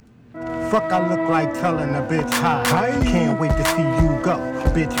Fuck, I look like telling a bitch hi. Can't wait to see you go,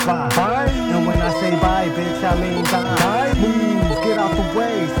 bitch, bye. And when I say bye, bitch, I mean die. Move, get out the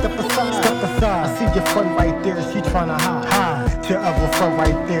way, step aside. I see your front right there, she tryna hide. Your other front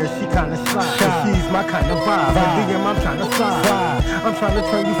right there, she kinda shy. She's my kind of vibe. From BM, I'm tryna slide. I'm tryna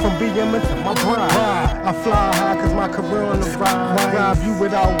turn you from BM into my bride. I fly high cause my career on the rise. Rob you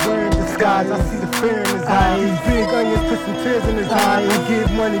without wearing disguise. I see the fear in his eyes. These big onions put some tears in his eyes. I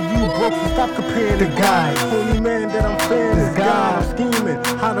get money, you broke, so stop comparing the guys. Only man that I'm fearing is God. I'm scheming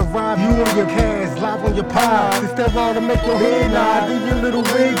how to rob you on your cash, live on your pie. It's that wrong to make your head nod, do your little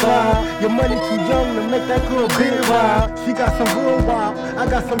wig bob. Your money too young to make that girl big wild. She got some real wild, I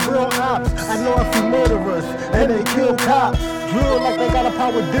got some real ops. I know a few murderers, and they kill cops. Drill like they got a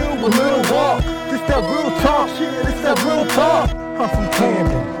power deal with Lil Walk. This that real talk, shit, this that real talk. I'm from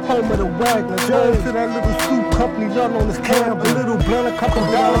Camden, home of the Wagner. Join to that little soup company, y'all known as Campbell. A little blunt, a couple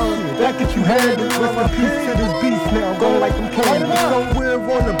dollars, that get you handed. Rest in peace to this beast now, going like them candles. Somewhere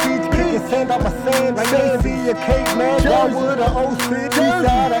on the beach, kicking sand out my sand. Like AC, a cake, man, Dogwood, a 06,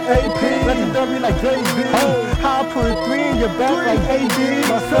 Eastside, a AP. Legendary like Jay-Z. How I put 3 in your back like AD.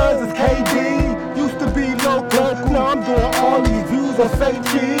 My sons is KD. Used to be local, now I'm doing all these views on fake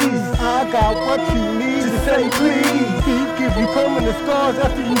cheese. I got what you need to say please. He give you permanent scars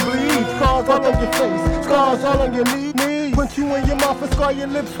after you bleed. Scars all on your face, scars all on your knees. Punch you in your mouth and scar your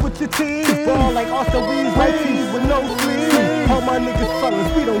lips with your teeth. Ball like Austin Reeves, my teeth with no sleeves. All my niggas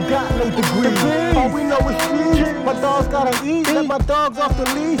fellas, we don't got no degree. All we know is streets. My dogs gotta eat, let my dogs off the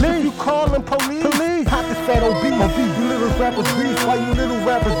leash. If you callin' police, pockets fat obese. You little rappers beef, why you little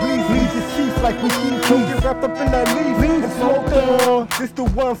rappers leave? We just chief like we keep king. Get wrapped up in that leaf and smoked on. This the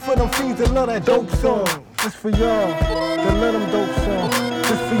one for them fiends that love that dope song. This for y'all, that love them dope songs.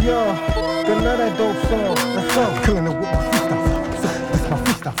 This for y'all, that love that dope song. Let's go. I'm killing it with my freestyle flow. This my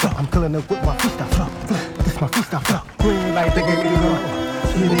freestyle flow. I'm killing it with my freestyle flow. This my freestyle flow. Green light, they gave me the go.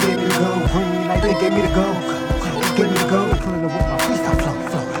 Yeah, they gave me the go. Green light, they gave me the go. They gave me the go. I'm killing it with my freestyle flow.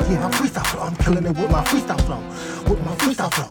 Yeah, my freestyle flow. I'm killing it with my freestyle flow. With my freestyle flow.